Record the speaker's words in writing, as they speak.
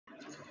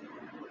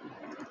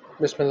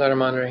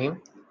Bismillahirrahmanirrahim.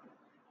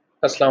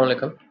 Assalamu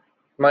alaikum.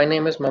 My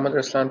name is Mohammad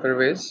Raslan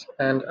Pervez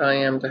and I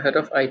am the head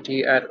of IT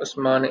at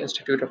Usman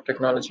Institute of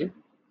Technology.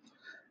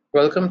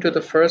 Welcome to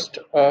the first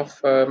of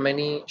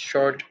many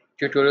short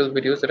tutorial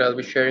videos that I'll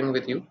be sharing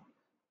with you,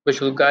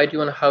 which will guide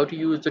you on how to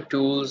use the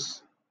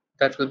tools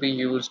that will be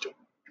used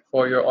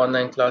for your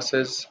online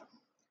classes,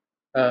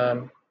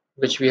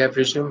 which we have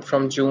resumed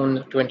from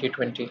June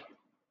 2020.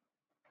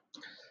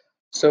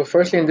 So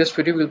firstly, in this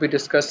video, we'll be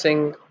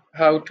discussing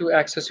how to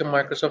access your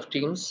Microsoft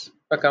Teams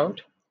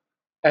account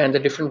and the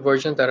different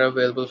versions that are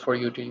available for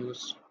you to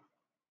use.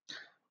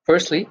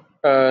 Firstly,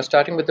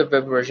 starting with the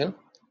web version,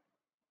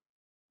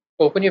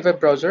 open your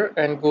web browser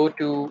and go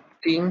to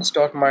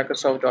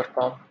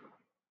teams.microsoft.com.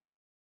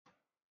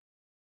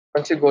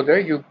 Once you go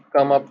there, you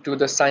come up to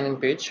the sign in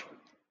page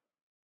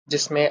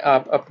जिसमें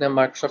आप अपने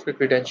Microsoft के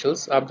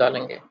credentials आप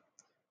डालेंगे.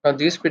 Now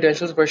these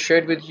credentials were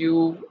shared with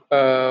you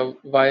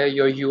via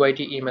your UIT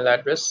email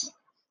address.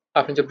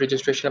 आपने जब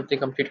registration अपनी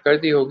complete कर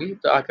दी होगी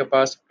तो आपके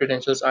पास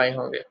credentials आए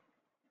होंगे.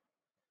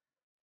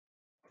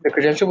 The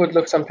credential would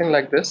look something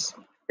like this.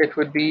 It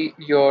would be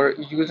your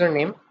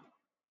username,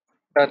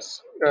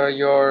 that's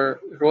your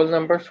roll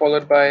number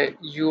followed by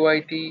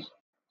uitu.edu.pk,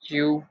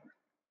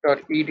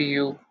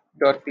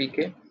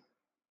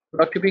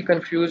 not to be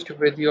confused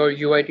with your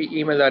UIT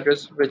email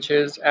address, which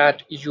is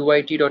at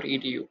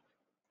uit.edu.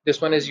 This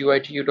one is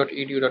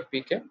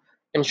uitu.edu.pk.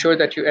 Ensure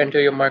that you enter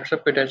your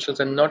Microsoft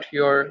credentials and not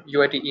your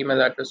UIT email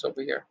address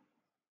over here.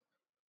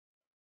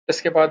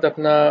 इसके बाद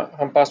अपना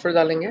हम password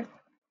डालेंगे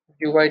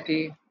UIT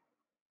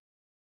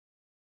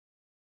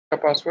का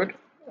password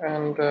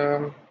and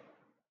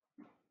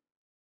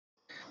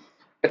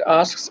it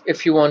asks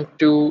if you want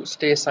to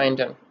stay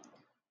signed in.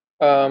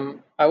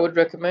 I would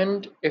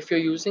recommend if you're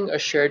using a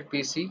shared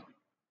PC,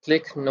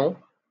 click no.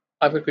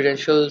 आपके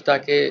credential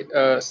ताकि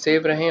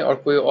save रहें और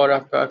कोई और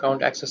आपका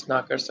account access ना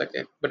कर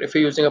सके. But if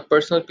you're using a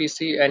personal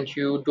PC and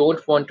you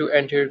don't want to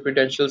enter your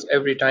credentials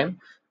every time,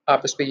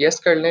 आप इस पे yes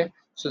कर लें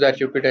so that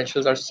your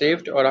credentials are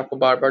saved और आपको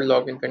बार-बार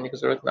login करने की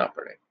ज़रूरत ना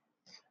पड़े.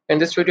 In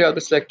this video, I'll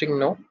be selecting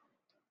no,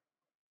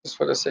 just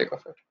for the sake of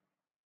it.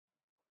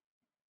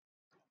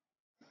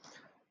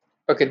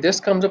 Okay, this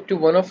comes up to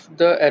one of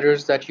the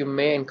errors that you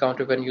may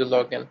encounter when you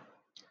log in.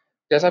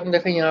 जैसा आपने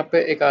देखा यहाँ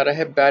पे एक आ रहा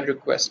है bad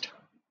request.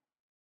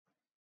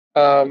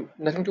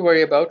 Nothing to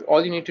worry about.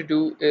 All you need to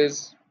do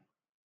is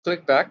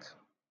click back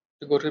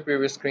to go to the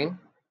previous screen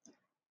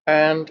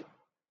and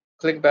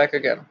click back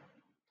again.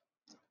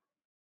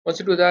 Once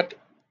you do that,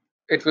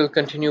 it will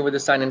continue with the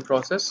sign-in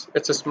process.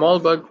 It's a small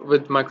bug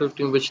with Microsoft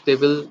Teams which they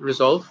will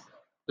resolve,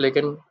 like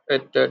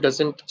it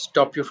doesn't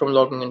stop you from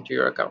logging into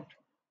your account.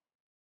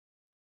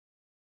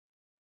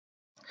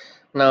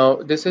 Now,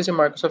 this is your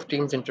Microsoft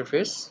Teams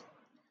interface.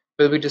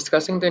 We'll be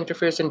discussing the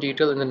interface in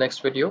detail in the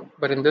next video,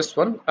 but in this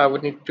one, I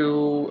would need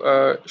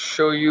to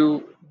show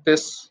you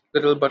this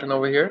little button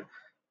over here,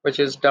 which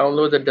is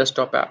download the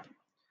desktop app.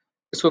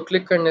 इसको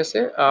click करने से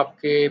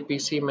आपके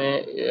PC में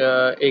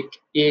एक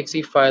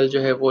exe file जो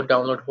है वो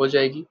download हो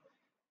जाएगी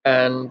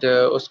एंड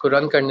उसको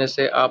रन करने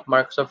से आप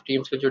Microsoft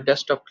Teams के जो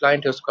डेस्कटॉप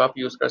क्लाइंट है उसको आप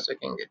यूज़ कर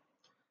सकेंगे.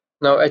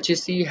 Now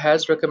HEC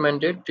has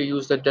recommended to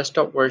use the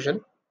desktop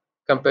version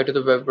compared to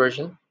the web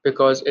version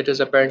because it is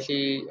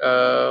apparently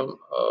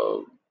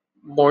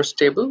more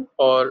stable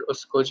और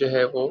उसको जो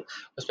है वो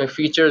उसमें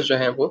features जो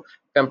हैं वो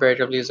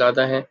comparatively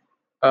ज़्यादा हैं.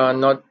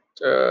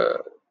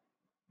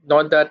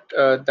 Not that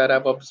that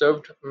I've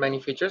observed many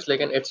features,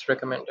 like it's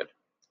recommended.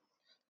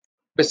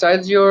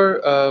 Besides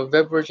your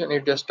web version and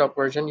your desktop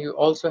version, you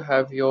also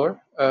have your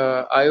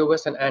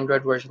iOS and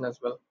Android version as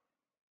well.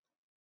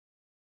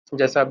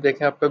 जैसा आप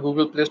देखें आपका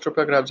Google Play Store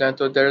पर अगर आप जाएं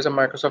तो there is a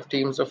Microsoft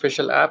Teams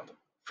official app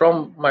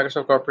from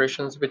Microsoft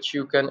Corporations which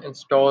you can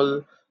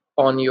install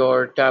on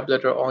your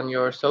tablet or on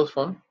your cell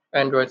phone,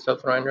 Android cell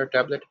phone or Android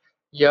tablet,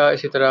 या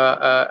इसी तरह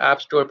App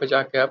Store पे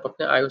जाके आप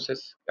अपने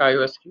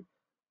iOS की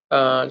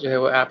जो है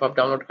वो ऐप आप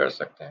डाउनलोड कर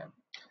सकते हैं.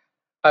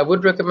 I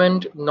would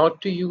recommend not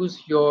to use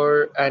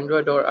your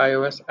Android or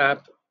iOS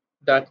app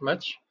that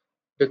much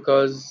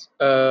because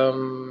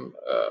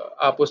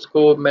आप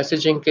उसको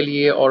messaging के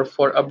लिए और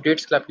for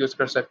updates के लिए आप use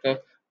कर सकते हैं.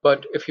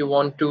 But if you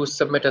want to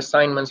submit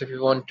assignments, if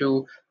you want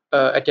to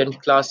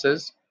attend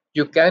classes,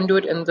 you can do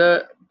it in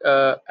the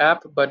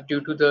app, but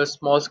due to the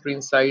small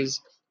screen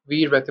size,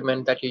 we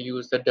recommend that you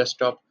use the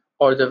desktop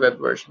or the web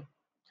version.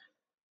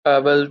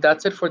 Well,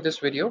 that's it for this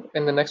video.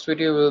 In the next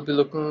video, we'll be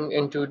looking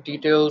into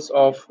details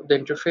of the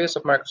interface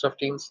of Microsoft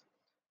Teams,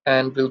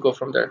 and we'll go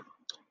from there.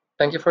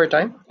 Thank you for your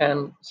time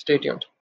and stay tuned.